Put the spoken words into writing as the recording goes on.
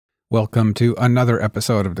Welcome to another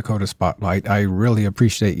episode of Dakota Spotlight. I really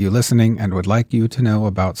appreciate you listening and would like you to know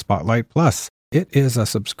about Spotlight Plus. It is a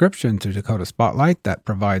subscription to Dakota Spotlight that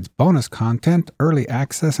provides bonus content, early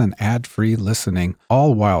access, and ad-free listening,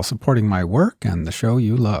 all while supporting my work and the show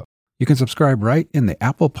you love. You can subscribe right in the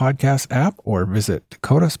Apple Podcast app or visit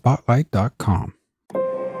dakotaspotlight.com.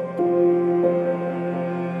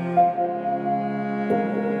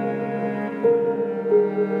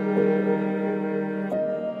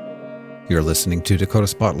 You're listening to Dakota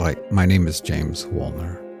Spotlight. My name is James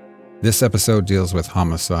Woolner. This episode deals with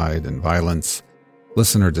homicide and violence.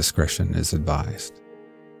 Listener discretion is advised.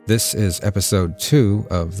 This is episode 2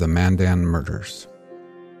 of the Mandan Murders.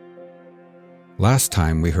 Last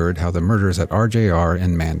time we heard how the murders at RJR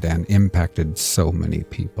in Mandan impacted so many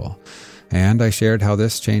people, and I shared how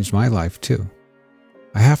this changed my life too.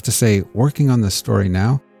 I have to say, working on this story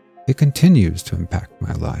now, it continues to impact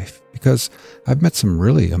my life because I've met some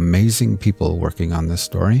really amazing people working on this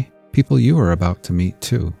story, people you are about to meet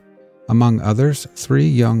too. Among others, 3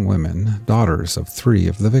 young women, daughters of 3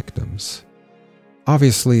 of the victims.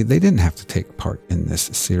 Obviously, they didn't have to take part in this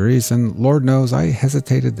series, and Lord knows I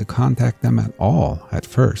hesitated to contact them at all at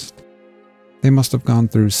first. They must have gone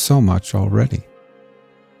through so much already.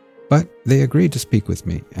 But they agreed to speak with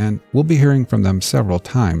me, and we'll be hearing from them several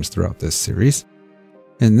times throughout this series.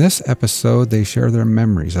 In this episode, they share their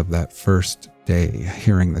memories of that first day,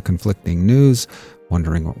 hearing the conflicting news,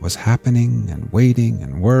 wondering what was happening, and waiting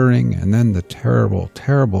and worrying, and then the terrible,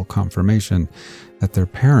 terrible confirmation that their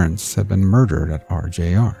parents had been murdered at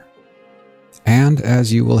RJR. And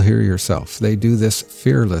as you will hear yourself, they do this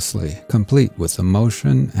fearlessly, complete with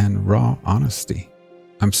emotion and raw honesty.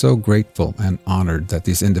 I'm so grateful and honored that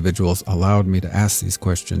these individuals allowed me to ask these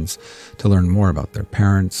questions to learn more about their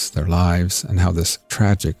parents, their lives, and how this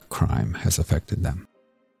tragic crime has affected them.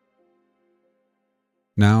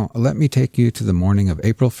 Now, let me take you to the morning of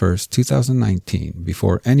April 1st, 2019,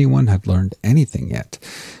 before anyone had learned anything yet,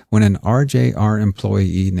 when an RJR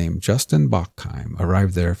employee named Justin Bockheim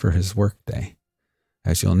arrived there for his workday.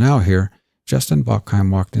 As you'll now hear, Justin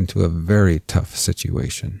Bockheim walked into a very tough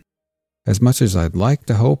situation. As much as I'd like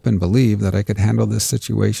to hope and believe that I could handle this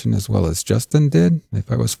situation as well as Justin did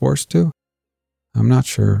if I was forced to, I'm not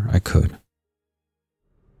sure I could.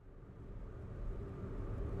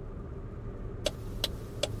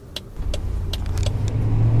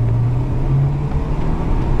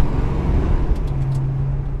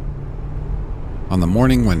 On the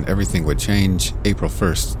morning when everything would change, April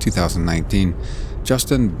 1st, 2019,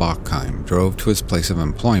 Justin Bockheim drove to his place of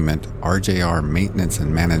employment, RJR Maintenance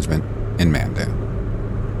and Management, in Mandan.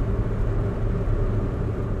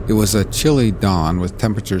 It was a chilly dawn with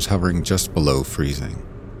temperatures hovering just below freezing.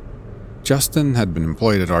 Justin had been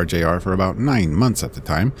employed at RJR for about 9 months at the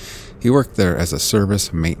time. He worked there as a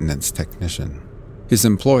service maintenance technician. His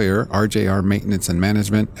employer, RJR Maintenance and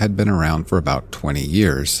Management, had been around for about 20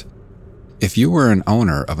 years. If you were an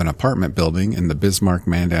owner of an apartment building in the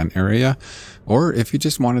Bismarck-Mandan area, or if you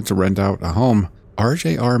just wanted to rent out a home,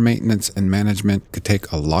 RJR Maintenance and Management could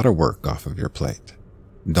take a lot of work off of your plate.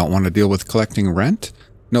 Don't want to deal with collecting rent?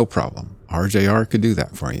 No problem. RJR could do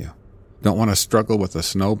that for you. Don't want to struggle with a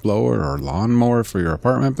snowblower or lawnmower for your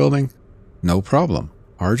apartment building? No problem.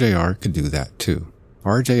 RJR could do that too.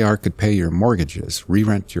 RJR could pay your mortgages,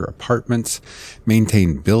 re-rent your apartments,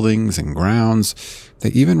 maintain buildings and grounds. They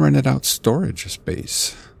even rented out storage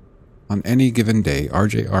space. On any given day,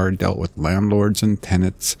 RJR dealt with landlords and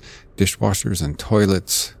tenants, dishwashers and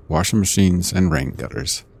toilets, washing machines and rain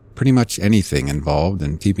gutters. Pretty much anything involved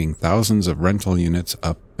in keeping thousands of rental units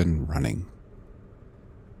up and running.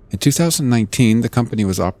 In 2019, the company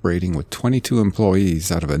was operating with 22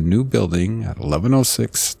 employees out of a new building at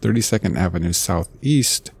 1106 32nd Avenue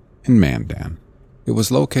Southeast in Mandan. It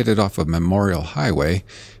was located off of Memorial Highway,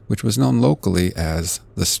 which was known locally as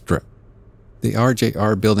the Strip. The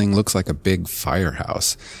RJR building looks like a big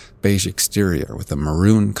firehouse, beige exterior with a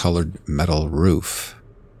maroon-colored metal roof.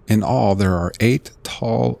 In all, there are 8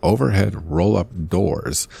 tall overhead roll-up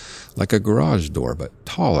doors, like a garage door but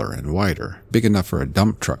taller and wider, big enough for a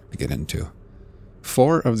dump truck to get into.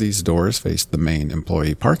 4 of these doors face the main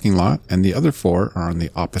employee parking lot, and the other 4 are on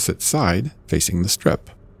the opposite side, facing the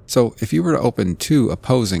Strip. So if you were to open 2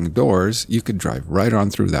 opposing doors, you could drive right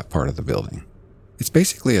on through that part of the building. It's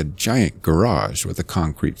basically a giant garage with a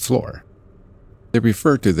concrete floor. They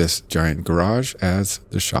refer to this giant garage as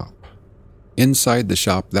the shop. Inside the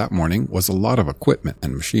shop that morning was a lot of equipment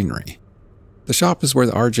and machinery. The shop is where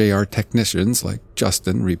the RJR technicians like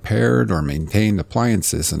Justin repaired or maintained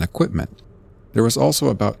appliances and equipment. There was also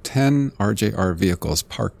about 10 RJR vehicles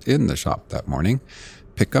parked in the shop that morning,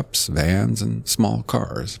 pickups, vans, and small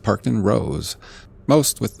cars parked in rows,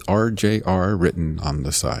 most with RJR written on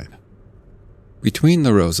the side. Between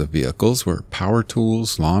the rows of vehicles were power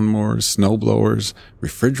tools, lawnmowers, snowblowers,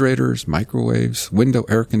 refrigerators, microwaves, window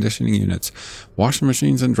air conditioning units, washing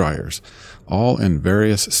machines, and dryers, all in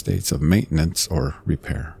various states of maintenance or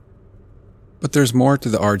repair. But there's more to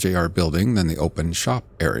the RJR building than the open shop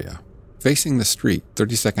area. Facing the street,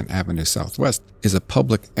 32nd Avenue Southwest, is a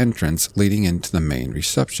public entrance leading into the main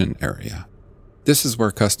reception area. This is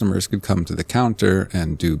where customers could come to the counter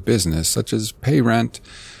and do business such as pay rent,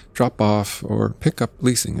 drop off, or pick up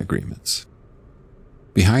leasing agreements.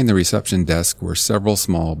 Behind the reception desk were several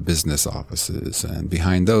small business offices, and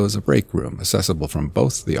behind those a break room accessible from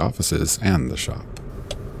both the offices and the shop.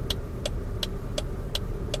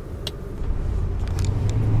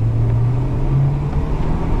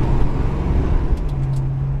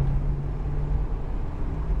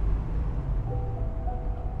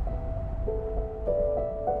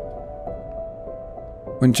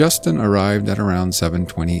 When Justin arrived at around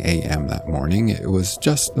 7:20 a.m. that morning, it was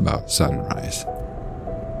just about sunrise.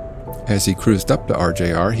 As he cruised up to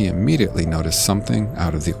RJR, he immediately noticed something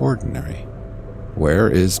out of the ordinary. Where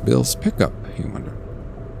is Bill's pickup, he wondered.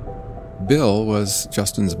 Bill was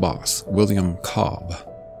Justin's boss, William Cobb.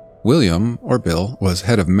 William, or Bill, was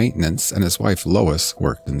head of maintenance, and his wife Lois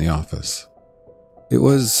worked in the office. It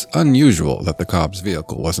was unusual that the Cobb's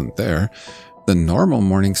vehicle wasn't there. The normal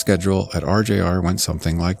morning schedule at RJR went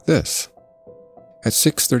something like this. At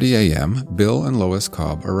 6:30 a.m., Bill and Lois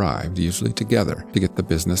Cobb arrived, usually together, to get the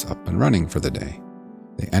business up and running for the day.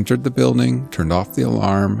 They entered the building, turned off the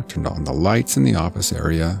alarm, turned on the lights in the office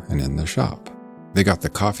area and in the shop. They got the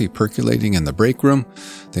coffee percolating in the break room.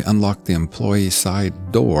 They unlocked the employee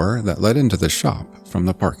side door that led into the shop from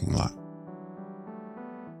the parking lot.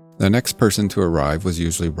 The next person to arrive was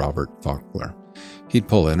usually Robert Faulkner. He'd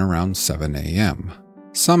pull in around 7 a.m.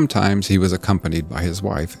 Sometimes he was accompanied by his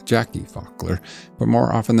wife, Jackie Faulkner, but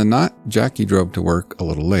more often than not, Jackie drove to work a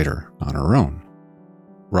little later on her own.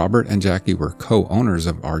 Robert and Jackie were co-owners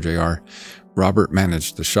of RJR. Robert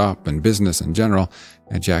managed the shop and business in general,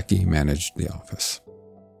 and Jackie managed the office.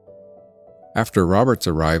 After Robert's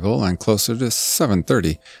arrival and closer to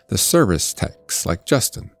 7:30, the service techs like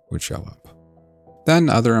Justin would show up. Then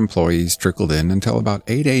other employees trickled in until about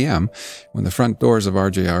 8 a.m. when the front doors of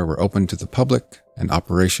RJR were opened to the public and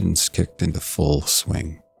operations kicked into full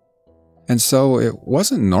swing. And so it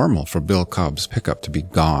wasn't normal for Bill Cobb's pickup to be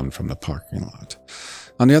gone from the parking lot.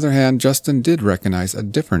 On the other hand, Justin did recognize a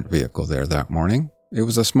different vehicle there that morning. It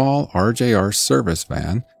was a small RJR service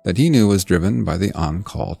van that he knew was driven by the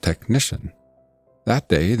on-call technician. That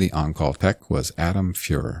day, the on-call tech was Adam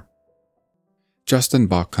Fuhrer. Justin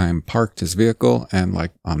Bachheim parked his vehicle and,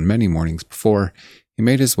 like on many mornings before, he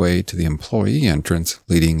made his way to the employee entrance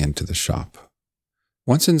leading into the shop.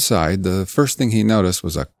 Once inside, the first thing he noticed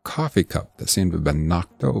was a coffee cup that seemed to have been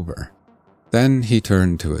knocked over. Then he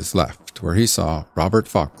turned to his left, where he saw Robert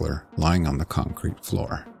Faulkner lying on the concrete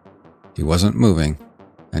floor. He wasn't moving,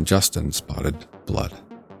 and Justin spotted blood.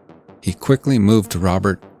 He quickly moved to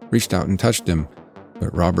Robert, reached out and touched him,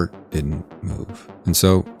 but Robert didn't move. And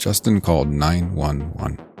so Justin called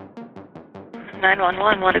 911.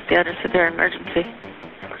 911, what is the address of their emergency?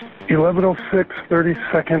 1106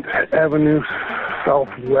 32nd Avenue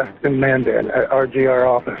Southwest in Mandan at RJR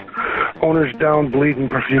office. Owner's down, bleeding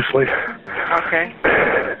profusely. Okay.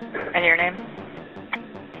 And your name?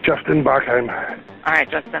 Justin Bachheim. All right,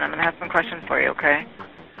 Justin, I'm going to have some questions for you, okay?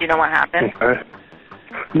 Do you know what happened? Okay.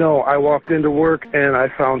 No, I walked into work and I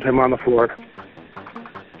found him on the floor.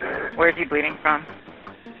 Where is he bleeding from?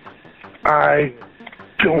 I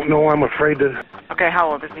don't know. I'm afraid to... Okay,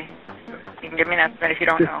 how old is he? You can give me an estimate if you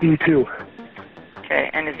don't know. EP2. Okay,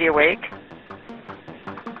 and is he awake?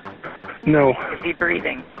 No. Is he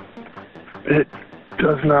breathing? It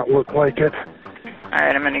does not look like it. All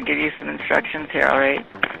right, I'm going to give you some instructions here, all right?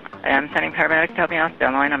 I'm sending paramedics to help you out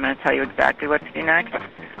down the line. I'm going to tell you exactly what to do next.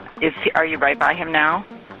 Are you right by him now?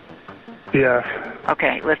 Yes.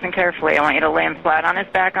 Okay, listen carefully. I want you to lay him flat on his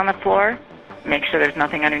back on the floor. Make sure there's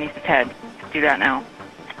nothing underneath his head. Do that now.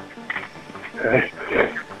 Okay.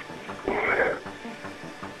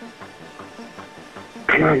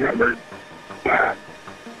 Come on, Robert.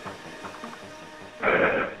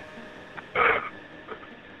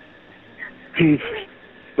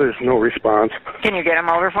 There's no response. Can you get him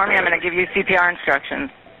over for me? I'm going to give you CPR instructions.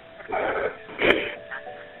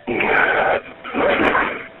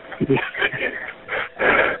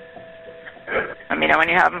 Let me know when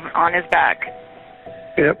you have him on his back.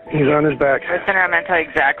 Yep, he's on his back. Listen, I'm going to tell you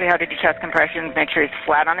exactly how to do chest compressions. Make sure he's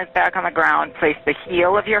flat on his back on the ground. Place the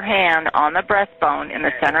heel of your hand on the breastbone in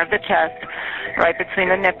the center of the chest, right between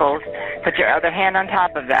the nipples. Put your other hand on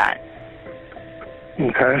top of that.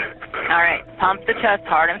 Okay. All right. Pump the chest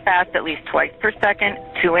hard and fast, at least twice per second,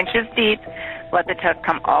 2 inches deep. Let the chest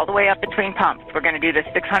come all the way up between pumps. We're going to do this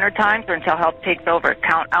 600 times or until help takes over.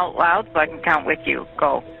 Count out loud so I can count with you.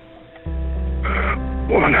 Go.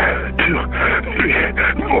 1, 2, 3,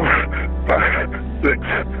 4, 5,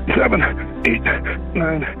 6, 7, 8,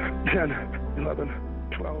 9, 10, 11,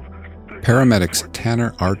 12. Paramedics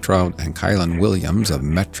Tanner Artrout and Kylan Williams of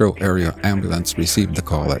Metro Area Ambulance received the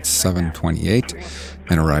call at 7:28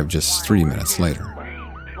 and arrived just 3 minutes later.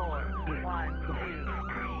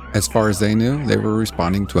 As far as they knew, they were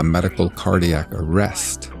responding to a medical cardiac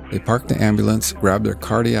arrest. They parked the ambulance, grabbed their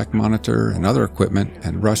cardiac monitor and other equipment,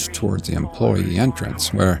 and rushed towards the employee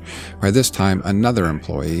entrance, where by this time another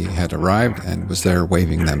employee had arrived and was there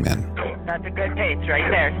waving them in. That's a good pace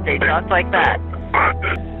right there. Stay just like that.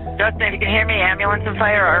 Justin, if you can hear me, ambulance and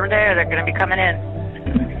fire are over there. They're going to be coming in.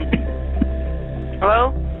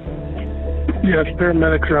 Hello? Yes,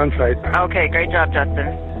 paramedics are on site. Okay, great job, Justin.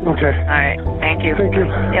 Okay. All right, thank you. Thank you.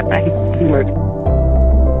 Yep, bye. Bye.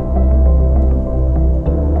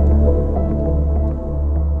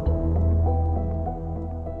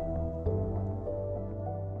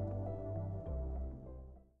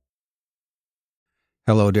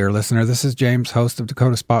 Hello, dear listener. This is James, host of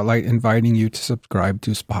Dakota Spotlight, inviting you to subscribe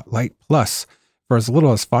to Spotlight Plus. For as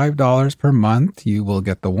little as $5 per month, you will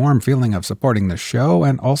get the warm feeling of supporting the show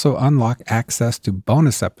and also unlock access to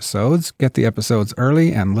bonus episodes, get the episodes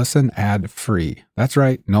early, and listen ad-free. That's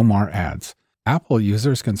right, no more ads. Apple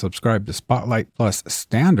users can subscribe to Spotlight Plus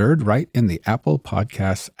Standard right in the Apple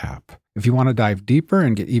Podcasts app. If you want to dive deeper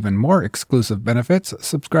and get even more exclusive benefits,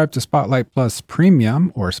 subscribe to Spotlight Plus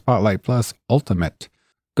Premium or Spotlight Plus Ultimate.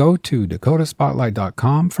 Go to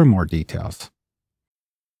dakotaspotlight.com for more details.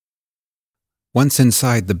 Once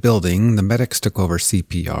inside the building, the medics took over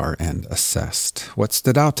CPR and assessed. What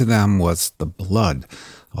stood out to them was the blood.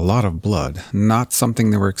 A lot of blood, not something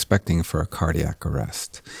they were expecting for a cardiac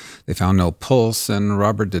arrest. They found no pulse, and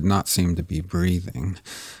Robert did not seem to be breathing.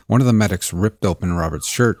 One of the medics ripped open Robert's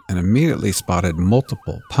shirt and immediately spotted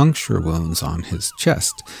multiple puncture wounds on his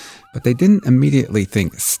chest. But they didn't immediately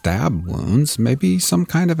think stab wounds, maybe some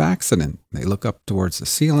kind of accident. They look up towards the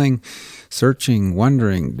ceiling, searching,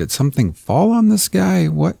 wondering, did something fall on this guy?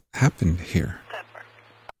 What happened here?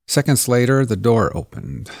 Seconds later, the door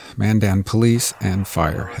opened. Mandan police and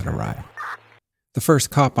fire had arrived. The first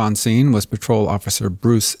cop on scene was Patrol Officer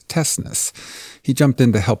Bruce Tessness. He jumped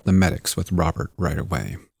in to help the medics with Robert right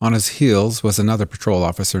away. On his heels was another patrol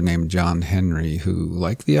officer named John Henry, who,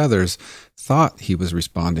 like the others, thought he was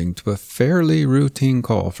responding to a fairly routine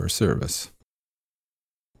call for service.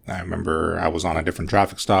 I remember I was on a different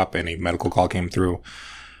traffic stop and a medical call came through.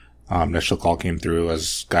 Initial call came through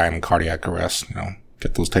as guy in cardiac arrest.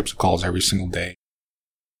 Get those types of calls every single day.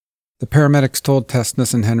 The paramedics told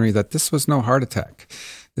Tessness and Henry that this was no heart attack.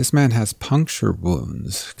 This man has puncture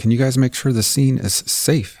wounds. Can you guys make sure the scene is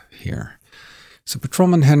safe here? So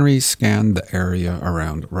Patrolman Henry scanned the area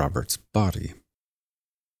around Robert's body.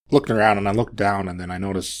 Looking around, and I looked down, and then I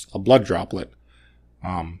noticed a blood droplet.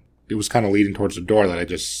 It was kind of leading towards the door that I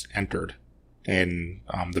just entered. And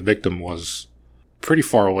the victim was pretty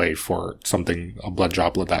far away for a blood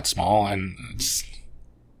droplet that small. And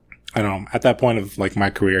I don't know, at that point of my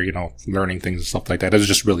career, learning things and stuff like that, it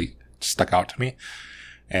just really stuck out to me.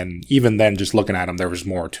 And even then, just looking at him, there was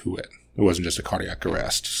more to it. It wasn't just a cardiac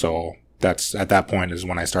arrest. So at that point is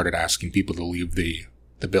when I started asking people to leave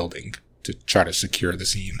the building to try to secure the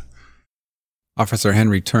scene. Officer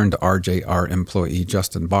Henry turned to RJR employee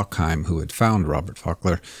Justin Bockheim, who had found Robert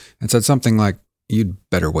Faulkner, and said something like, "You'd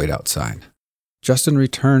better wait outside." Justin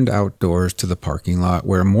returned outdoors to the parking lot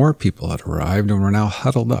where more people had arrived and were now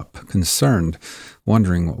huddled up, concerned,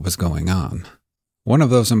 wondering what was going on. One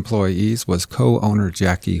of those employees was co-owner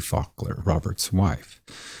Jackie Faulkner, Robert's wife.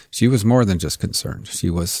 She was more than just concerned. She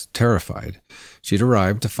was terrified. She'd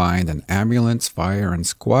arrived to find an ambulance, fire, and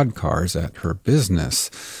squad cars at her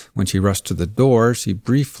business. When she rushed to the door, she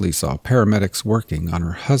briefly saw paramedics working on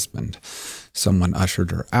her husband. Someone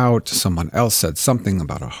ushered her out. Someone else said something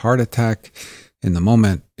about a heart attack. In the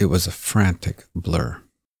moment, it was a frantic blur.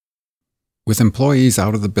 With employees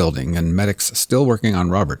out of the building and medics still working on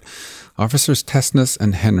Robert, Officers Tessness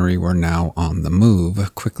and Henry were now on the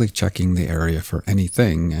move, quickly checking the area for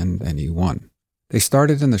anything and anyone. They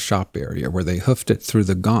started in the shop area where they hoofed it through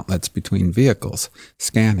the gauntlets between vehicles,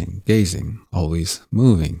 scanning, gazing, always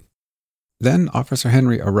moving. Then Officer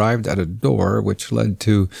Henry arrived at a door which led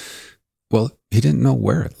to, well, he didn't know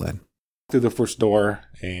where it led. Through the first door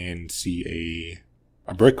and see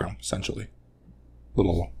a break room, essentially.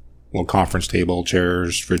 Little conference table,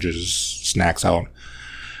 chairs, fridges, snacks out.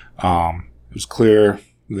 It was clear.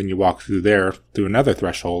 Then you walk through there, through another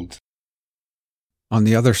threshold. On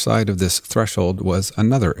the other side of this threshold was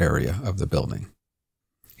another area of the building.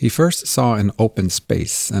 He first saw an open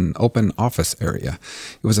space, an open office area.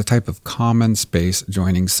 It was a type of common space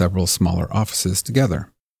joining several smaller offices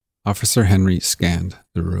together. Officer Henry scanned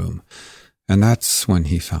the room, and that's when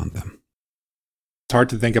he found them. It's hard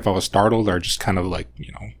to think if I was startled or just kind of like,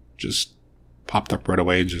 just popped up right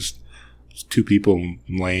away. Just two people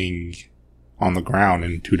laying on the ground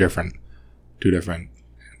in two different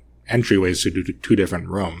entryways to two different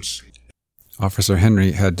rooms. Officer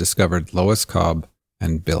Henry had discovered Lois Cobb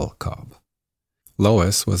and Bill Cobb.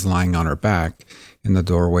 Lois was lying on her back in the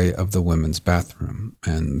doorway of the women's bathroom,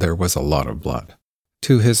 and there was a lot of blood.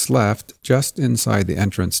 To his left, just inside the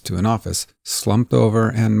entrance to an office, slumped over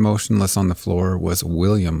and motionless on the floor, was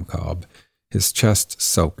William Cobb, his chest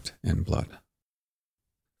soaked in blood.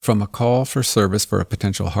 From a call for service for a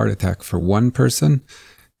potential heart attack for one person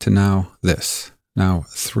to now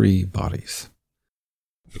 3 bodies.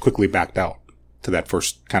 I quickly backed out to that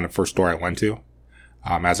first door I went to.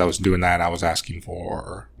 As I was doing that, I was asking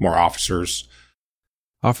for more officers.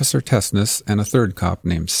 Officer Tessness and a third cop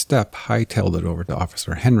named Stepp hightailed it over to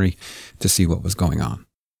Officer Henry to see what was going on.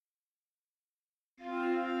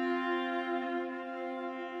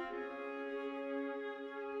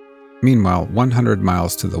 Meanwhile, 100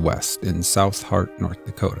 miles to the west in South Hart, North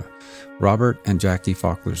Dakota, Robert and Jackie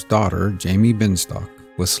Faulkner's daughter, Jamie Binstock,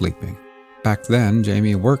 was sleeping. Back then,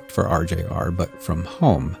 Jamie worked for RJR, but from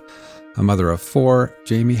home. A mother of 4,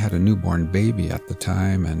 Jamie had a newborn baby at the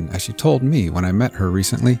time, and as she told me when I met her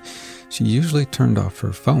recently, she usually turned off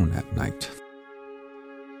her phone at night.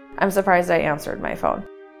 I'm surprised I answered my phone.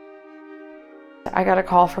 I got a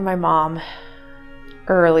call from my mom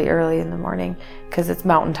early in the morning, because it's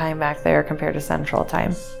mountain time back there compared to central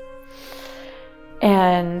time.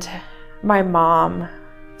 And my mom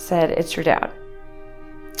said, "It's your dad.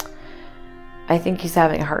 I think he's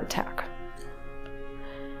having a heart attack."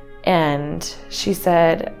 And she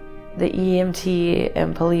said, "The EMT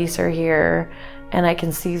and police are here, and I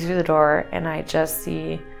can see through the door, and I just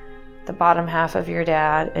see the bottom half of your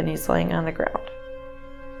dad, and he's laying on the ground."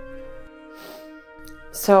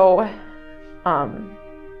 So,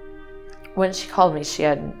 when she called me, she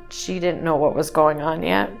didn't know what was going on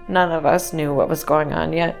yet. None of us knew what was going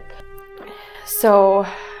on yet. So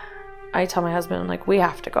I tell my husband, I'm like, we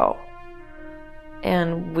have to go.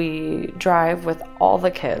 And we drive with all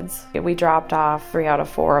the kids. We dropped off 3 out of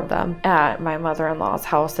 4 of them at my mother-in-law's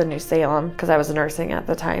house in New Salem, because I was nursing at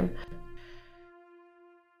the time.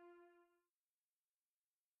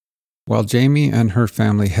 While Jamie and her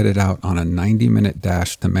family headed out on a 90-minute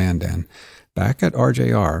dash to Mandan, back at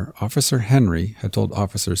RJR, Officer Henry had told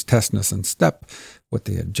Officers Tessness and Stepp what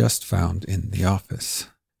they had just found in the office.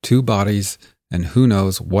 2 bodies, and who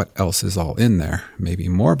knows what else is all in there. Maybe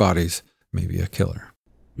more bodies, maybe a killer.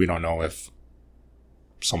 We don't know if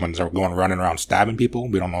someone's running around stabbing people.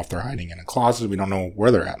 We don't know if they're hiding in a closet. We don't know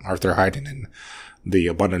where they're at, or if they're hiding in the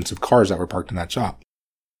abundance of cars that were parked in that shop.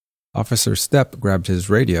 Officer Stepp grabbed his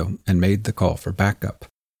radio and made the call for backup.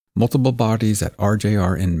 Multiple bodies at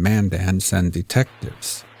RJR in Mandan send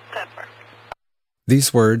detectives.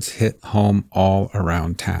 These words hit home all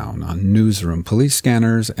around town, on newsroom police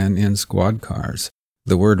scanners and in squad cars.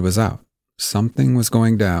 The word was out. Something was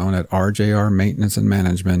going down at RJR Maintenance and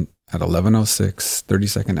Management at 1106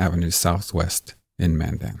 32nd Avenue Southwest in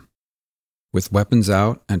Mandan. With weapons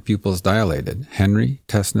out and pupils dilated, Henry,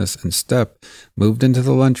 Tessness, and Stepp moved into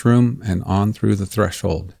the lunchroom and on through the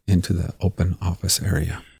threshold into the open office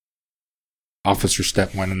area. Officer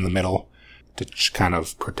Stepp went in the middle to kind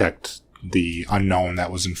of protect the unknown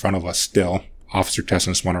that was in front of us still. Officer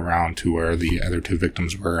Tessness went around to where the other 2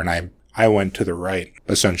 victims were, and I went to the right,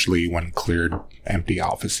 essentially when cleared empty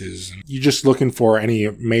offices. You're just looking for any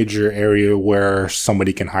major area where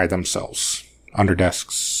somebody can hide themselves. Under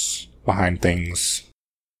desks, behind things.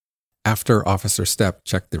 After Officer Stepp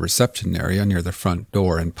checked the reception area near the front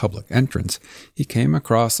door and public entrance, he came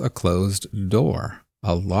across a closed door,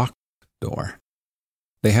 a locked door.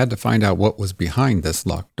 They had to find out what was behind this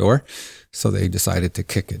locked door, so they decided to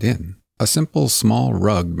kick it in. A simple small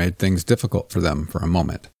rug made things difficult for them for a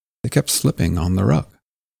moment. They kept slipping on the rug.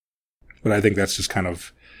 But I think that's just kind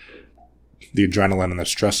of the adrenaline and the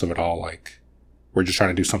stress of it all. Like, we're just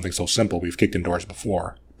trying to do something so simple. We've kicked in doors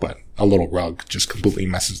before, but a little rug just completely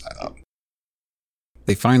messes that up.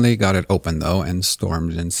 They finally got it open, though, and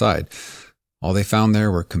stormed inside. All they found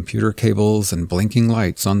there were computer cables and blinking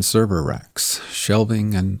lights on server racks,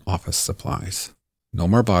 shelving and office supplies. No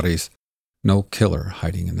more bodies, no killer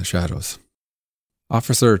hiding in the shadows.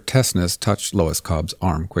 Officer Tessness touched Lois Cobb's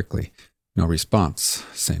arm quickly. No response.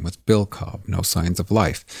 Same with Bill Cobb, no signs of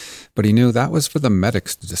life. But he knew that was for the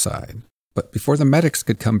medics to decide. But before the medics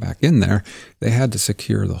could come back in there, they had to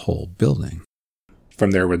secure the whole building.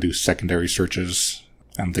 From there, we'll do secondary searches.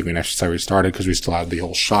 I don't think we necessarily started because we still had the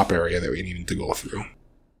whole shop area that we needed to go through.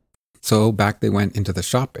 So back they went into the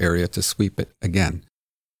shop area to sweep it again.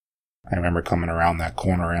 I remember coming around that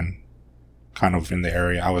corner and kind of in the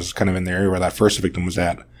area. I was kind of in the area where that first victim was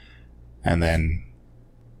at. And then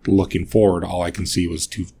looking forward, all I can see was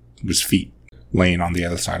feet laying on the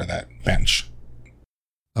other side of that bench.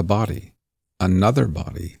 A body. Another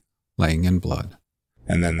body laying in blood.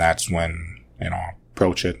 And then that's when,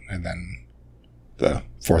 approach it, and then the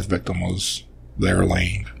fourth victim was there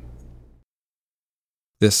laying.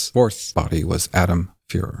 This fourth body was Adam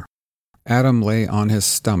Fuhrer. Adam lay on his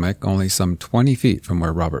stomach only some 20 feet from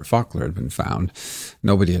where Robert Faulkner had been found.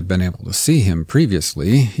 Nobody had been able to see him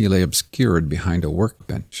previously. He lay obscured behind a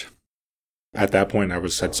workbench. At that point, I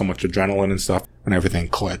had so much adrenaline and stuff, and everything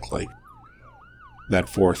clicked. Finding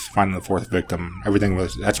the fourth victim,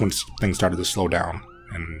 that's when things started to slow down,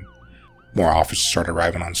 and more officers started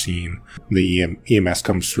arriving on scene. The EMS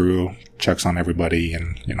comes through, checks on everybody,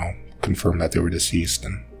 and, confirmed that they were deceased.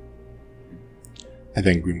 And I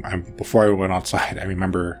think before I went outside, I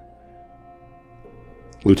remember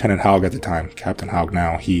Lieutenant Haug at the time, Captain Haug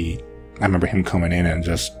now, I remember him coming in and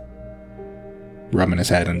just rubbing his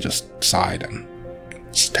head and just sighed, and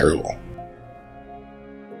it's terrible.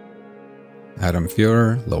 Adam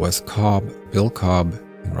Fuhrer, Lois Cobb, Bill Cobb,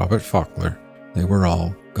 and Robert Faulkner, they were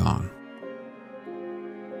all gone.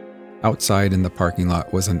 Outside in the parking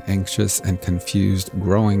lot was an anxious and confused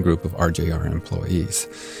growing group of RJR employees.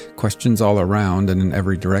 Questions all around and in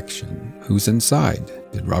every direction. Who's inside?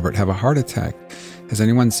 Did Robert have a heart attack? Has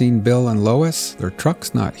anyone seen Bill and Lois? Their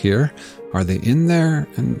truck's not here. Are they in there?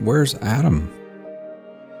 And where's Adam?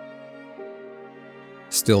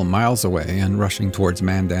 Still miles away and rushing towards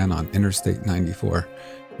Mandan on Interstate 94,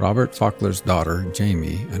 Robert Faulkner's daughter,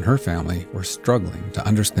 Jamie, and her family were struggling to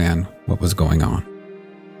understand what was going on.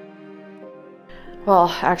 Well,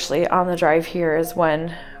 actually, on the drive here is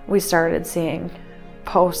when we started seeing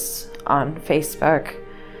posts on Facebook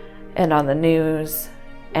and on the news,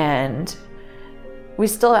 and we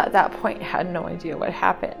still at that point had no idea what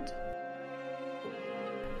happened.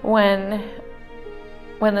 When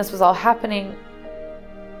this was all happening,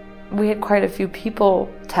 we had quite a few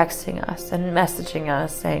people texting us and messaging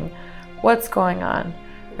us saying, "What's going on?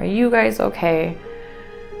 Are you guys okay?"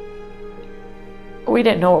 We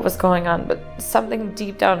didn't know what was going on, but something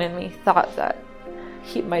deep down in me thought that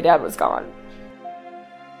my dad was gone.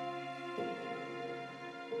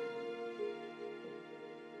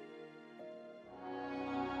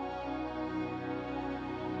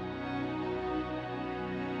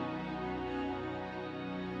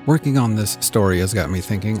 Working on this story has got me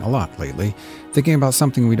thinking a lot lately, thinking about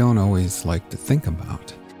something we don't always like to think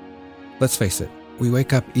about. Let's face it, we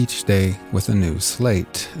wake up each day with a new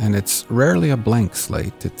slate, and it's rarely a blank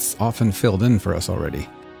slate. It's often filled in for us already.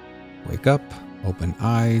 Wake up, open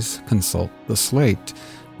eyes, consult the slate.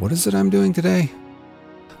 What is it I'm doing today?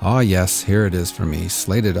 Ah, yes, here it is for me,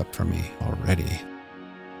 slated up for me already.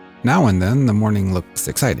 Now and then, the morning looks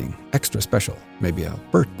exciting, extra special, maybe a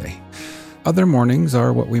birthday. Other mornings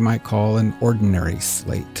are what we might call an ordinary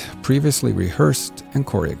slate, previously rehearsed and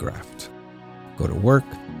choreographed. Go to work,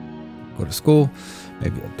 go to school,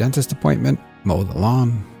 maybe a dentist appointment, mow the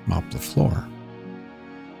lawn, mop the floor.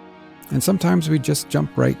 And sometimes we just jump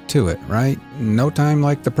right to it, right? No time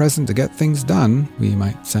like the present to get things done, we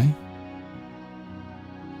might say.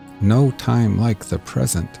 No time like the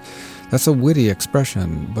present. That's a witty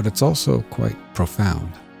expression, but it's also quite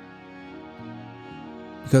profound.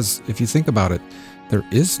 Because if you think about it, there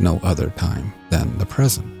is no other time than the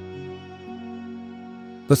present.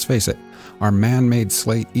 Let's face it, our man-made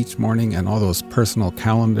slate each morning and all those personal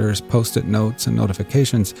calendars, post-it notes, and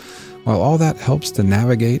notifications, while all that helps to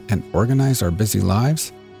navigate and organize our busy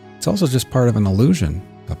lives, it's also just part of an illusion,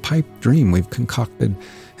 a pipe dream we've concocted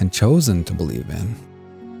and chosen to believe in.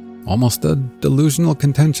 Almost a delusional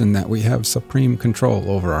contention that we have supreme control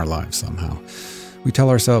over our lives somehow. We tell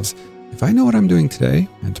ourselves, if I know what I'm doing today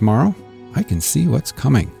and tomorrow, I can see what's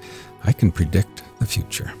coming. I can predict the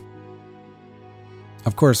future.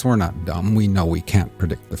 Of course, we're not dumb. We know we can't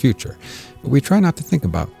predict the future. But we try not to think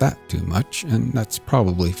about that too much, and that's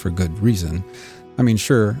probably for good reason. I mean,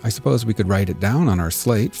 sure, I suppose we could write it down on our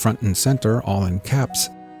slate, front and center, all in caps.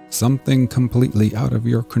 Something completely out of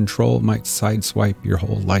your control might sideswipe your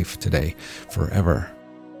whole life today, forever.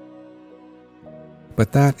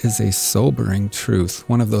 But that is a sobering truth,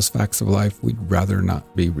 one of those facts of life we'd rather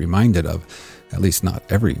not be reminded of, at least not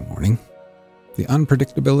every morning. The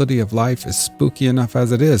unpredictability of life is spooky enough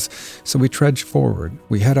as it is, so we trudge forward.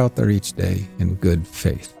 We head out there each day in good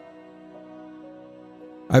faith.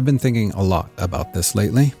 I've been thinking a lot about this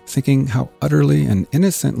lately, thinking how utterly and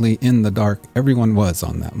innocently in the dark everyone was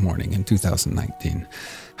on that morning in 2019,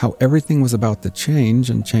 how everything was about to change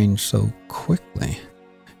and change so quickly.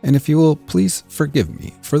 And if you will please forgive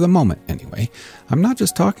me, for the moment anyway, I'm not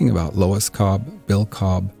just talking about Lois Cobb, Bill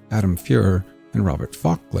Cobb, Adam Fuhrer, and Robert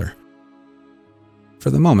Faulkner. For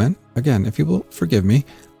the moment, again, if you will forgive me,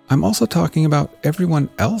 I'm also talking about everyone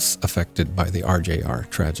else affected by the RJR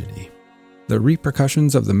tragedy. The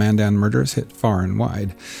repercussions of the Mandan murders hit far and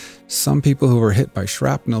wide. Some people who were hit by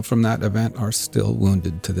shrapnel from that event are still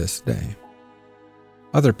wounded to this day.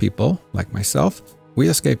 Other people, like myself, we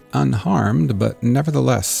escaped unharmed, but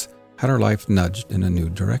nevertheless had our life nudged in a new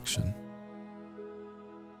direction.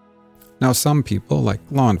 Now, some people, like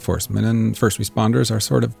law enforcement and first responders, are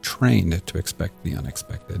sort of trained to expect the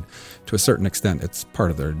unexpected. To a certain extent, it's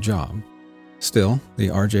part of their job. Still, the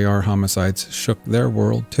RJR homicides shook their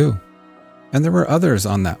world too. And there were others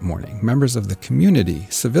on that morning, members of the community,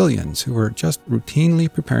 civilians who were just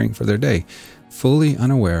routinely preparing for their day, fully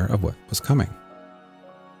unaware of what was coming.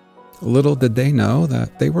 Little did they know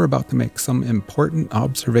that they were about to make some important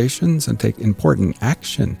observations and take important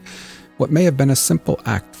action. What may have been a simple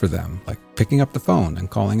act for them, like picking up the phone and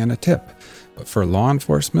calling in a tip, but for law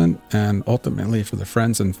enforcement and ultimately for the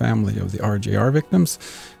friends and family of the RJR victims,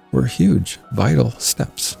 were huge, vital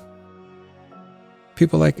steps.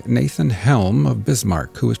 People like Nathan Helm of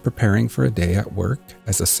Bismarck, who was preparing for a day at work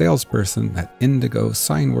as a salesperson at Indigo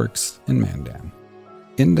Signworks in Mandan.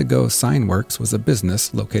 Indigo Signworks was a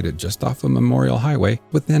business located just off of Memorial Highway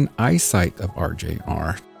within eyesight of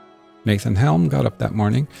RJR. Nathan Helm got up that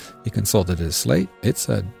morning, he consulted his slate, it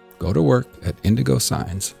said, go to work at Indigo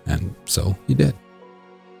Signs, and so he did.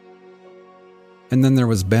 And then there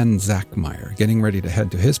was Ben Zachmeyer, getting ready to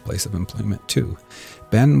head to his place of employment too.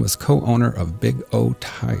 Ben was co-owner of Big O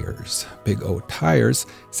Tires. Big O Tires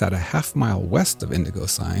sat a half-mile west of Indigo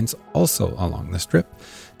Signs, also along the strip,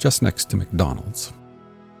 just next to McDonald's.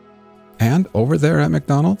 And over there at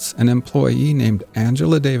McDonald's, an employee named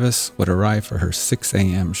Angela Davis would arrive for her 6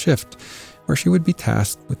 a.m. shift, where she would be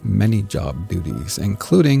tasked with many job duties,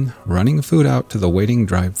 including running food out to the waiting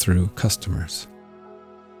drive-thru customers.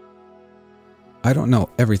 I don't know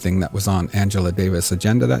everything that was on Angela Davis'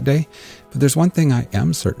 agenda that day, but there's one thing I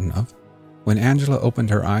am certain of. When Angela opened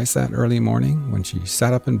her eyes that early morning, when she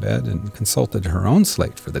sat up in bed and consulted her own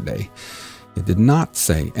slate for the day, it did not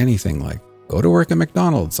say anything like, go to work at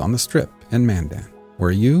McDonald's on the Strip in Mandan, where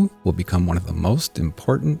you will become one of the most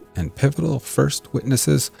important and pivotal first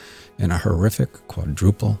witnesses in a horrific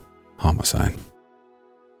quadruple homicide.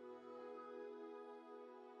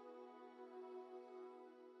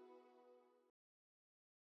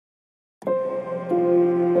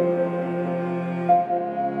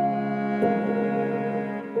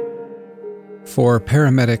 For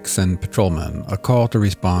paramedics and patrolmen, a call to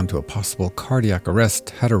respond to a possible cardiac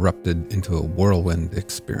arrest had erupted into a whirlwind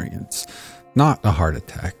experience. Not a heart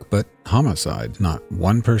attack, but homicide. Not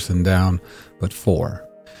one person down, but 4.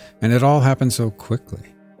 And it all happened so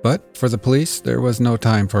quickly. But for the police, there was no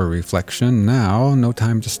time for reflection now, no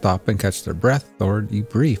time to stop and catch their breath or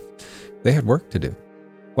debrief. They had work to do.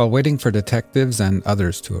 While waiting for detectives and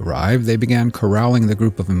others to arrive, they began corralling the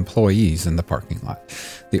group of employees in the parking lot.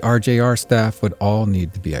 The RJR staff would all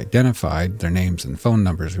need to be identified, their names and phone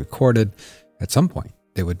numbers recorded. At some point,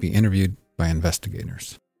 they would be interviewed by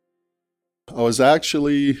investigators. I was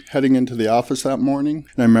actually heading into the office that morning,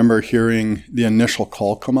 and I remember hearing the initial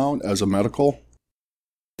call come out as a medical.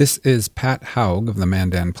 This is Pat Haug of the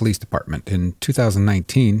Mandan Police Department. In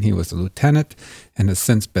 2019, he was a lieutenant and has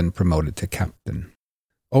since been promoted to captain.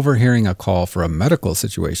 Overhearing a call for a medical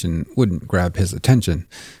situation wouldn't grab his attention,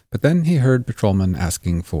 but then he heard patrolmen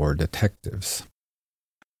asking for detectives.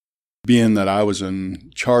 Being that I was in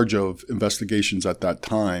charge of investigations at that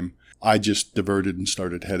time, I just diverted and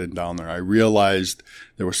started heading down there. I realized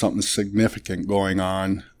there was something significant going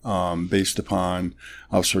on based upon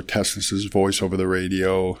Officer Tessnis's voice over the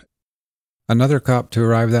radio. Another cop to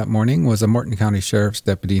arrive that morning was a Morton County Sheriff's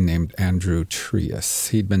deputy named Andrew Trias.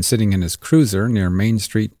 He'd been sitting in his cruiser near Main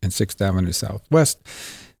Street and 6th Avenue Southwest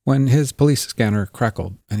when his police scanner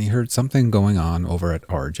crackled and he heard something going on over at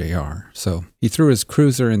RJR. So he threw his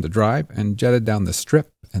cruiser into drive and jetted down the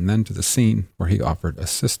strip and then to the scene where he offered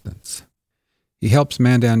assistance. He helps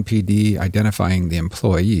Mandan PD identifying the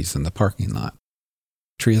employees in the parking lot.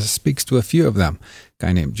 Trias speaks to a few of them, a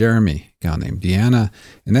guy named Jeremy, a gal named Deanna,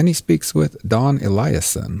 and then he speaks with Don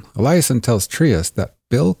Eliasson. Eliasson tells Trias that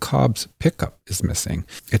Bill Cobb's pickup is missing.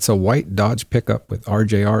 It's a white Dodge pickup with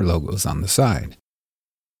RJR logos on the side.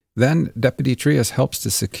 Then Deputy Trias helps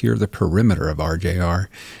to secure the perimeter of RJR.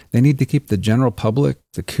 They need to keep the general public,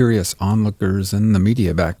 the curious onlookers, and the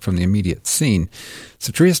media back from the immediate scene.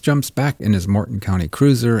 So Trias jumps back in his Morton County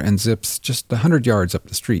cruiser and zips just 100 yards up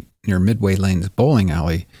the street near Midway Lane's bowling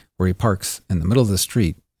alley, where he parks in the middle of the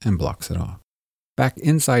street and blocks it off. Back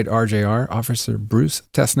inside RJR, Officer Bruce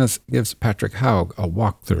Tesnus gives Patrick Haug a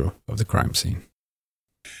walkthrough of the crime scene.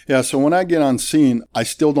 Yeah, so when I get on scene, I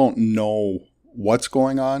still don't know what's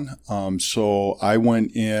going on. So I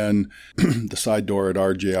went in the side door at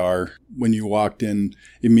RJR. When you walked in,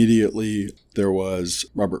 immediately there was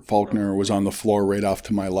Robert Faulkner was on the floor right off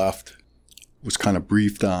to my left, was kind of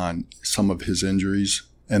briefed on some of his injuries.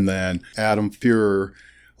 And then Adam Führer,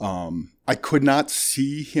 I could not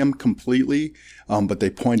see him completely, but they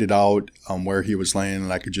pointed out where he was laying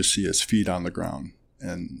and I could just see his feet on the ground.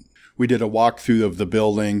 And we did a walkthrough of the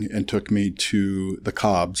building and took me to the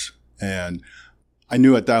Cobbs. And I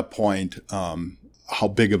knew at that point how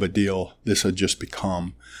big of a deal this had just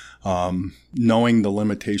become. Knowing the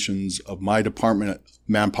limitations of my department,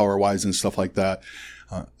 manpower-wise and stuff like that,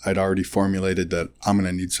 I'd already formulated that I'm going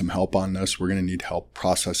to need some help on this. We're going to need help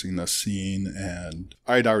processing this scene. And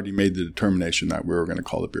I'd already made the determination that we were going to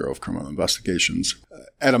call the Bureau of Criminal Investigations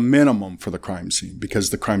at a minimum for the crime scene because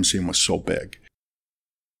the crime scene was so big.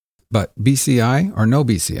 But BCI or no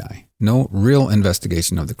BCI, no real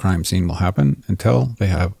investigation of the crime scene will happen until they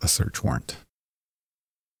have a search warrant.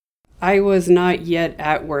 I was not yet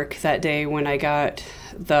at work that day when I got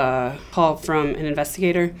the call from an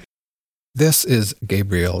investigator. This is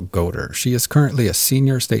Gabrielle Goder. She is currently a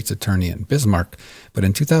senior state's attorney in Bismarck, but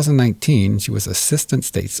in 2019, she was assistant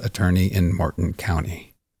state's attorney in Morton County.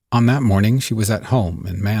 On that morning, she was at home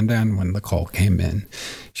in Mandan when the call came in.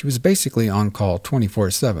 She was basically on call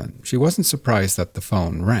 24/7. She wasn't surprised that the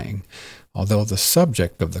phone rang, although the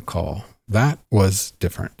subject of the call, that was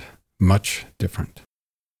different, much different.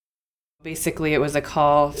 Basically, it was a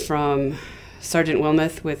call from Sergeant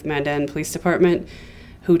Wilmoth with Mandan Police Department,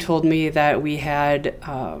 who told me that we had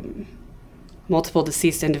multiple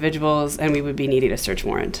deceased individuals and we would be needing a search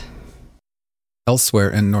warrant. Elsewhere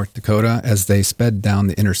in North Dakota, as they sped down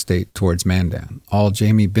the interstate towards Mandan, all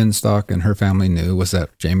Jamie Binstock and her family knew was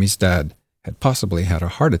that Jamie's dad had possibly had a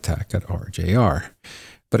heart attack at RJR.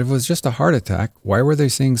 But if it was just a heart attack, why were they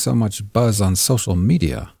seeing so much buzz on social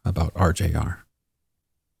media about RJR?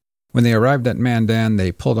 When they arrived at Mandan,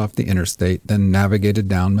 they pulled off the interstate, then navigated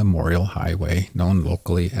down Memorial Highway, known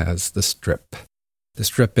locally as the Strip. The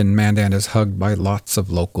Strip in Mandan is hugged by lots of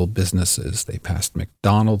local businesses. They passed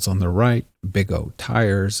McDonald's on the right, Big O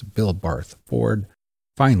Tires, Bill Barth Ford.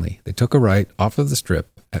 Finally, they took a right off of the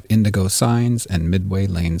Strip at Indigo Signs and Midway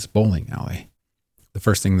Lane's bowling alley. The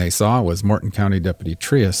first thing they saw was Morton County Deputy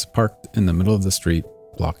Trias parked in the middle of the street,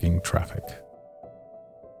 blocking traffic.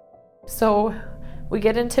 So we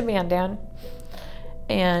get into Mandan,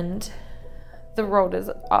 and the road is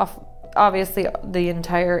off. Obviously, the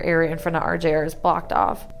entire area in front of RJR is blocked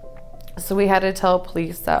off. So we had to tell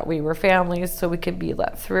police that we were families so we could be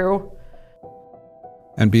let through.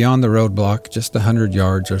 And beyond the roadblock, just 100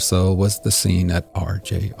 yards or so, was the scene at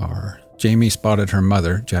RJR. Jamie spotted her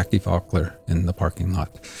mother, Jackie Faulkner, in the parking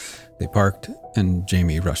lot. They parked, and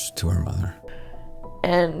Jamie rushed to her mother.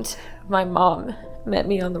 And my mom met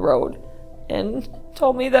me on the road and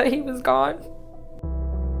told me that he was gone.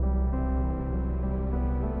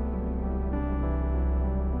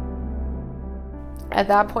 At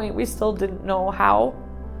that point, we still didn't know how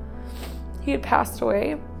he had passed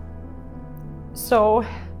away. So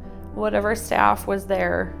whatever staff was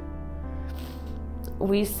there,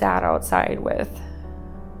 we sat outside with.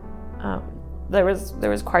 There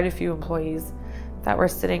was quite a few employees that were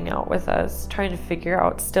sitting out with us, trying to figure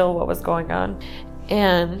out still what was going on.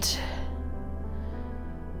 And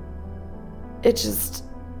it just,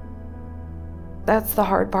 that's the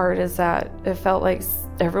hard part, is that it felt like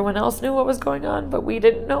everyone else knew what was going on, but we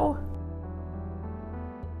didn't know.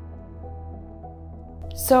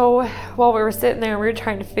 So while we were sitting there, we were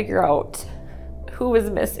trying to figure out who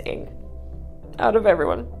was missing out of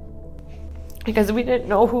everyone, because we didn't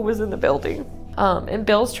know who was in the building. And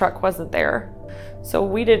Bill's truck wasn't there, so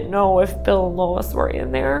we didn't know if Bill and Lois were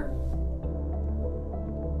in there.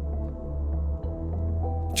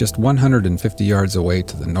 Just 150 yards away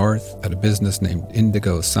to the north, at a business named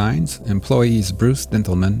Indigo Signs, employees Bruce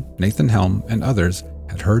Dintelman, Nathan Helm, and others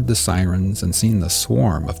had heard the sirens and seen the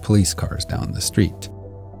swarm of police cars down the street.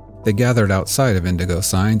 They gathered outside of Indigo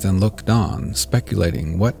Signs and looked on,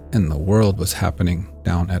 speculating what in the world was happening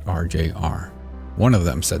down at RJR. One of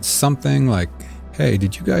them said something like, "Hey,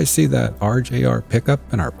 did you guys see that RJR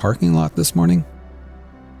pickup in our parking lot this morning?"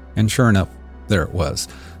 And sure enough, there it was,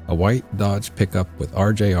 a white Dodge pickup with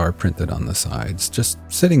RJR printed on the sides, just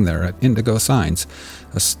sitting there at Indigo Signs,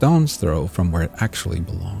 a stone's throw from where it actually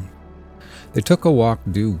belonged. They took a walk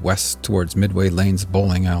due west towards Midway Lane's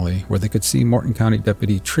bowling alley, where they could see Morton County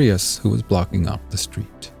Deputy Trias, who was blocking up the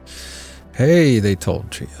street. "Hey," they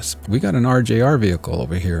told Trias, "we got an RJR vehicle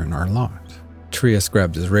over here in our lot." Trias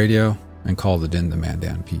grabbed his radio and called it in to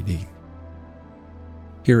Mandan PD.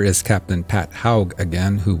 Here is Captain Pat Haug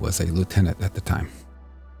again, who was a lieutenant at the time.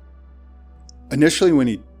 Initially, when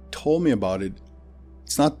he told me about it,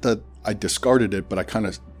 it's not that I discarded it, but I kind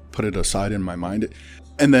of put it aside in my mind.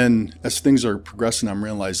 And then as things are progressing, I'm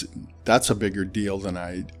realizing that's a bigger deal than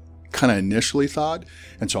I kind of initially thought.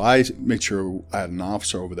 And so I made sure I had an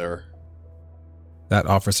officer over there. That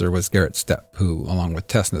officer was Garrett Stepp, who, along with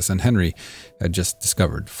Tessness and Henry, had just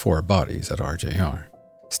discovered 4 bodies at RJR.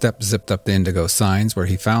 Stepp zipped up to Indigo Signs, where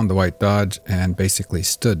he found the white Dodge and basically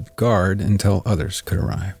stood guard until others could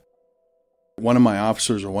arrive. One of my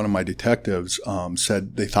officers or one of my detectives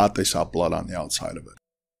said they thought they saw blood on the outside of it.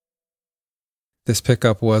 This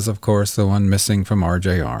pickup was, of course, the one missing from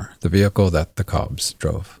RJR, the vehicle that the Cobbs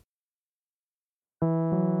drove.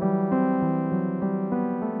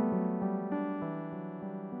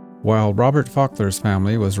 While Robert Faulkner's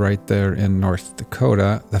family was right there in North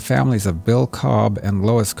Dakota, the families of Bill Cobb and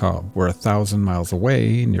Lois Cobb were 1,000 miles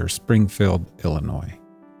away near Springfield, Illinois.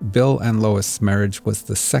 Bill and Lois' marriage was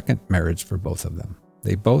the second marriage for both of them.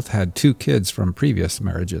 They both had 2 kids from previous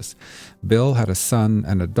marriages. Bill had a son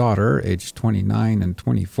and a daughter, aged 29 and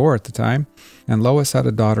 24 at the time, and Lois had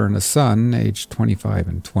a daughter and a son, aged 25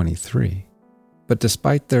 and 23. But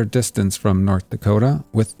despite their distance from North Dakota,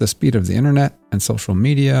 with the speed of the internet and social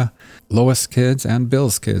media, Lois' kids and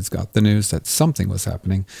Bill's kids got the news that something was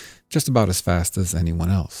happening just about as fast as anyone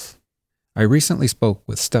else. I recently spoke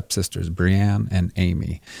with stepsisters Brianne and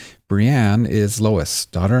Amy. Brianne is Lois'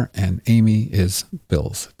 daughter, and Amy is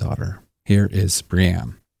Bill's daughter. Here is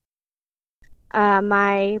Brianne.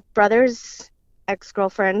 My brother's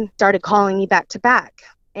ex-girlfriend started calling me back to back,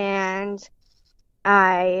 and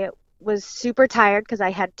I was super tired because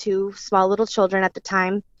I had 2 small little children at the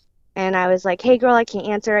time, and I was like, "Hey girl, I can't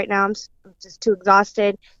answer right now, I'm just too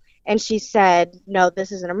exhausted." And she said, "No,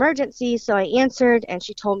 this is an emergency." So I answered, and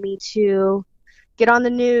she told me to get on the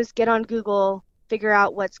news, get on Google, figure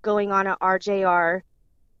out what's going on at RJR.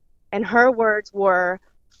 And her words were,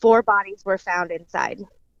 4 bodies were found inside.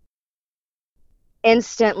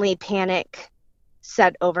 Instantly, panic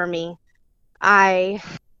set over me. I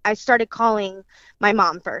started calling my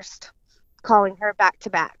mom first, calling her back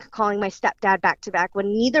to back, calling my stepdad back to back.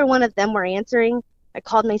 When neither one of them were answering, I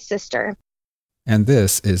called my sister. And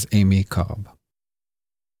this is Amy Cobb.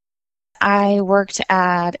 I worked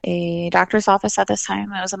at a doctor's office at this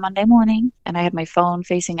time. It was a Monday morning, and I had my phone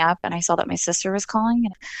facing up, and I saw that my sister was calling.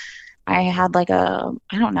 And I had like a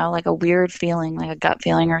weird feeling, like a gut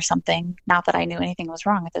feeling or something. Not that I knew anything was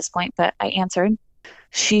wrong at this point, but I answered.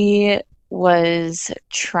 She was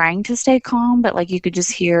trying to stay calm, but like you could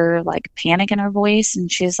just hear like panic in her voice.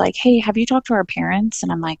 And she's like, "Hey, have you talked to our parents?"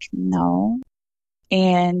 And I'm like, "No."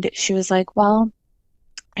 And she was like, "Well,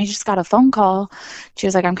 I just got a phone call." She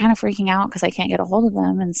was like, "I'm kind of freaking out because I can't get a hold of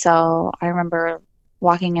them." And so I remember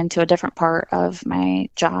walking into a different part of my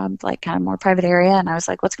job, like kind of more private area. And I was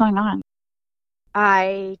like, "What's going on?"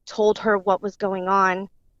 I told her what was going on.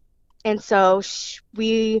 And so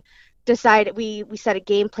we decided, we set a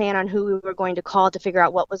game plan on who we were going to call to figure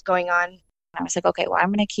out what was going on. I was like, "Okay, well,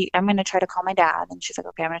 I'm going to try to call my dad." And she's like,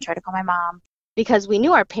 "Okay, I'm going to try to call my mom." Because we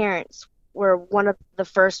knew our parents were one of the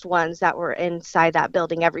first ones that were inside that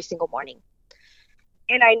building every single morning.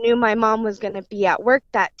 And I knew my mom was going to be at work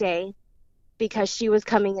that day because she was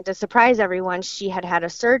coming in to surprise everyone. She had had a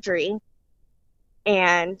surgery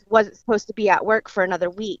and wasn't supposed to be at work for another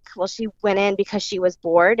week. Well, she went in because she was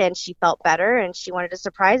bored and she felt better, and she wanted to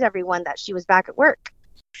surprise everyone that she was back at work.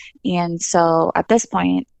 And so at this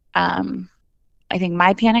point, I think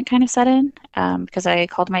my panic kind of set in because I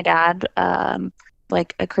called my dad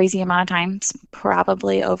like a crazy amount of times,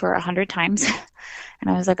 probably over 100 times. And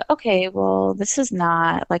I was like, okay, well, this is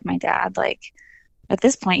not like my dad. Like at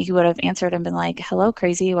this point, he would have answered and been like, "Hello,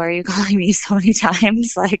 crazy. Why are you calling me so many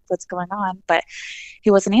times? Like, what's going on?" But he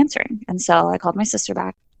wasn't answering. And so I called my sister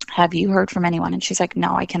back. have you heard from anyone? And she's like,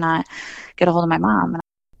 no, I cannot get a hold of my mom.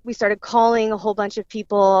 We started calling a whole bunch of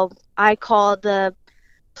people. I called the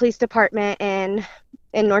police department in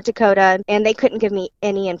North Dakota, and they couldn't give me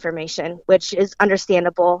any information, which is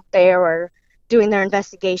understandable. They were doing their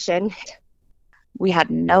investigation. We had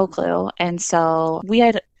no clue. And so we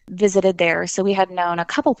had visited there. So we had known a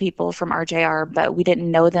couple people from RJR, but we didn't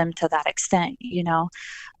know them to that extent, you know.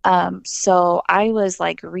 So I was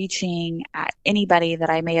like reaching at anybody that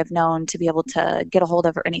I may have known to be able to get a hold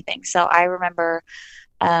of or anything. So I remember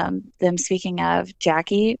them speaking of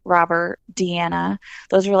Jackie, Robert, Deanna.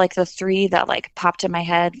 Those were like the three that like popped in my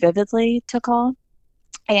head vividly to call.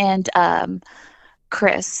 And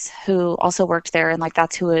Chris, who also worked there, and like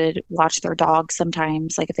that's who would watch their dogs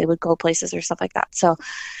sometimes, like if they would go places or stuff like that. So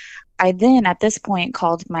I then at this point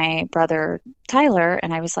called my brother Tyler,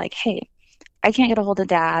 and I was like, hey, I can't get a hold of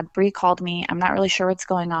Dad. Bree called me. I'm not really sure what's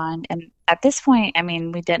going on. And at this point, I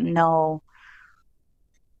mean, we didn't know,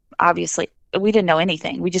 obviously, we didn't know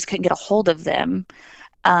anything. We just couldn't get a hold of them.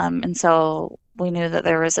 And so we knew that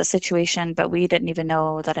there was a situation, but we didn't even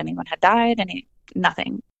know that anyone had died,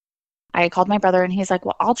 nothing. I called my brother and he's like,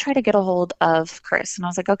 well, I'll try to get a hold of Chris. And I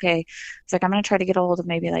was like, okay. He's like, I'm going to try to get a hold of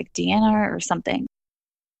maybe like Deanna or something.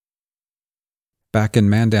 Back in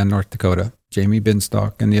Mandan, North Dakota, Jamie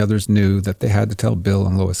Binstock and the others knew that they had to tell Bill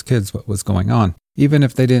and Lois Kids what was going on. Even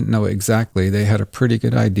if they didn't know exactly, they had a pretty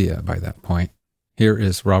good idea by that point. Here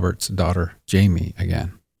is Robert's daughter, Jamie,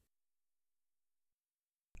 again.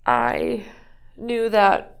 I knew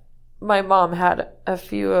that my mom had a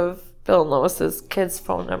few of Bill and Lois's kids'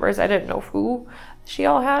 phone numbers. I didn't know who she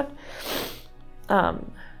all had.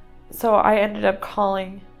 So I ended up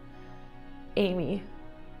calling Amy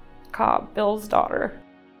Cobb, Bill's daughter.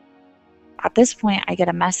 At this point, I get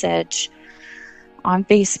a message on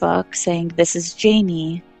Facebook saying, this is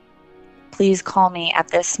Jamie. Please call me at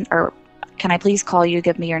this, or can I please call you?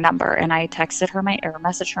 Give me your number. And I texted her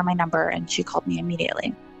messaged her my number, and she called me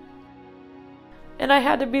immediately. And I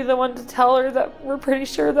had to be the one to tell her that we're pretty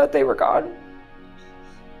sure that they were gone.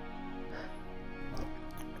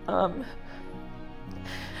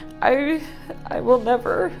 I will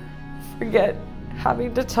never forget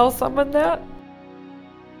having to tell someone that.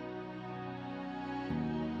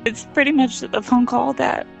 It's pretty much the phone call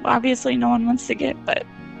that obviously no one wants to get, but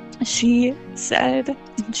she said,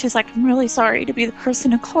 she's like, I'm really sorry to be the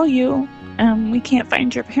person to call you. We can't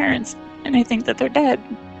find your parents, and I think that they're dead.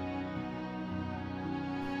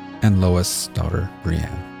 And Lois' daughter,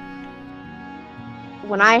 Brianne.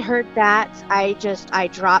 When I heard that, I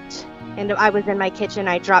dropped, and I was in my kitchen.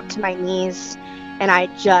 I dropped to my knees, and I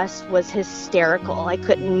just was hysterical. I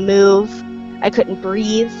couldn't move. I couldn't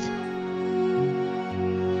breathe.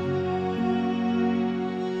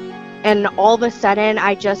 And all of a sudden,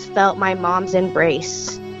 I just felt my mom's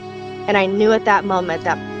embrace. And I knew at that moment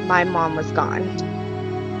that my mom was gone.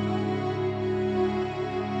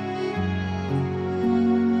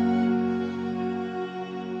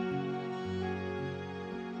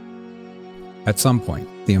 At some point,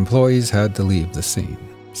 the employees had to leave the scene.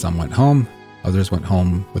 Some went home, others went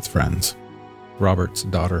home with friends. Robert's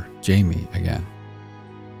daughter, Jamie, again.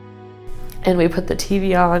 And we put the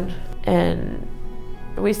TV on, and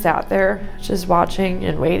we sat there just watching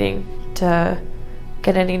and waiting to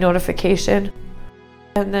get any notification.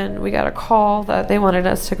 And then we got a call that they wanted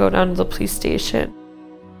us to go down to the police station.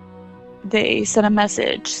 They sent a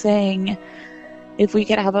message saying if we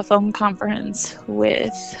could have a phone conference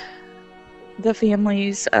with the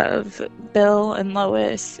families of Bill and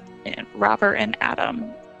Lois and Robert and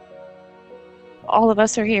Adam. All of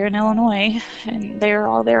us are here in Illinois, and they're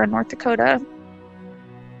all there in North Dakota.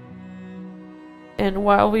 And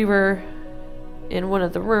while we were in one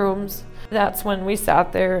of the rooms, that's when we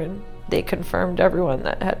sat there and they confirmed everyone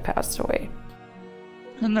that had passed away.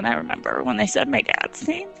 And then I remember when they said my dad's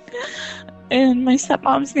name and my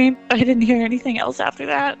stepmom's name, I didn't hear anything else after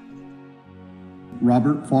that.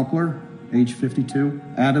 Robert Faulkner, age 52.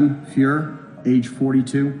 Adam Fuhr, age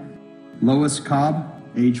 42. Lois Cobb,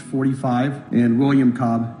 age 45. And William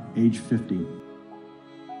Cobb, age 50.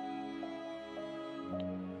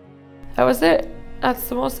 That was it. That's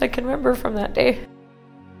the most I can remember from that day.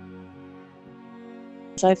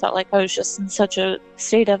 So I felt like I was just in such a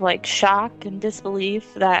state of like shock and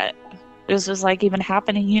disbelief that this was like even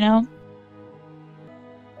happening, you know?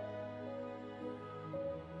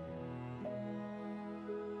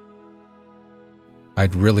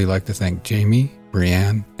 I'd really like to thank Jamie,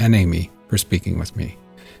 Brianne, and Amy for speaking with me.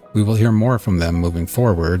 We will hear more from them moving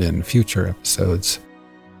forward in future episodes.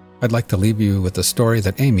 I'd like to leave you with a story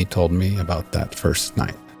that Amy told me about that first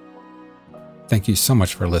night. Thank you so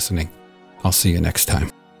much for listening. I'll see you next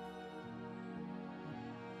time.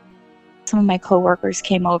 some of my coworkers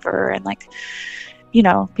came over, and like,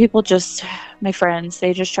 people just, my friends,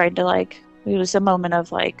 they just tried to like, it was a moment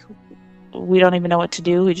of like, we don't even know what to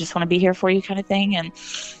do. We just want to be here for you kind of thing. And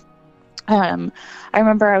I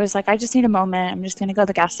remember I was like, I just need a moment. I'm just going to go to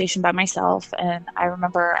the gas station by myself. And I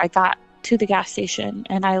remember I got to the gas station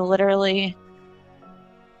and I literally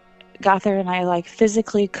got there and I like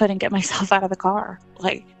physically couldn't get myself out of the car.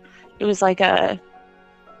 Like, it was like I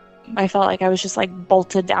felt like I was just like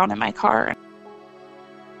bolted down in my car.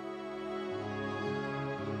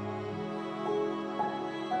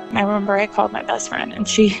 And I remember I called my best friend and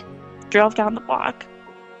she drove down the block.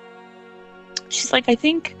 She's like, I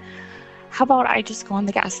think, how about I just go in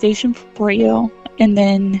the gas station for you and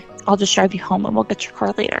then I'll just drive you home and we'll get your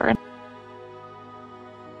car later.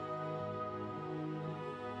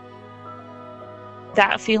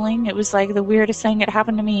 That feeling, it was like the weirdest thing. It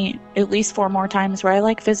happened to me at least 4 more times where I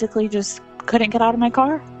like physically just couldn't get out of my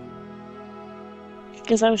car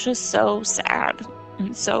because I was just so sad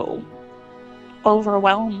and so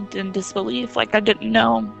overwhelmed in disbelief. Like, I didn't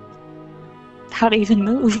know how to even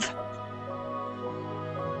move.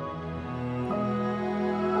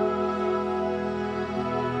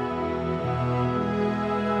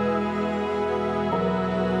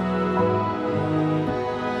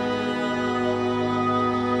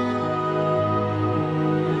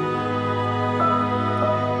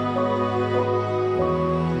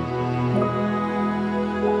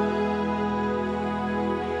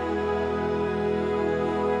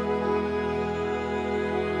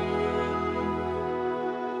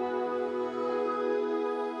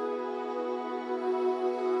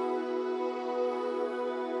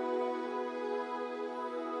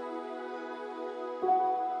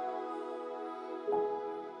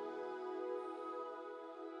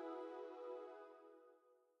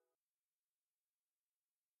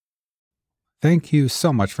 Thank you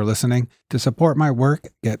so much for listening. To support my work,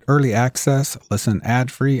 get early access, listen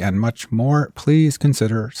ad-free, and much more, please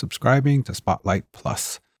consider subscribing to Spotlight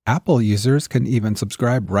Plus. Apple users can even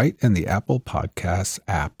subscribe right in the Apple Podcasts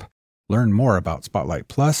app. Learn more about Spotlight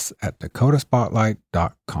Plus at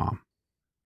dakotaspotlight.com.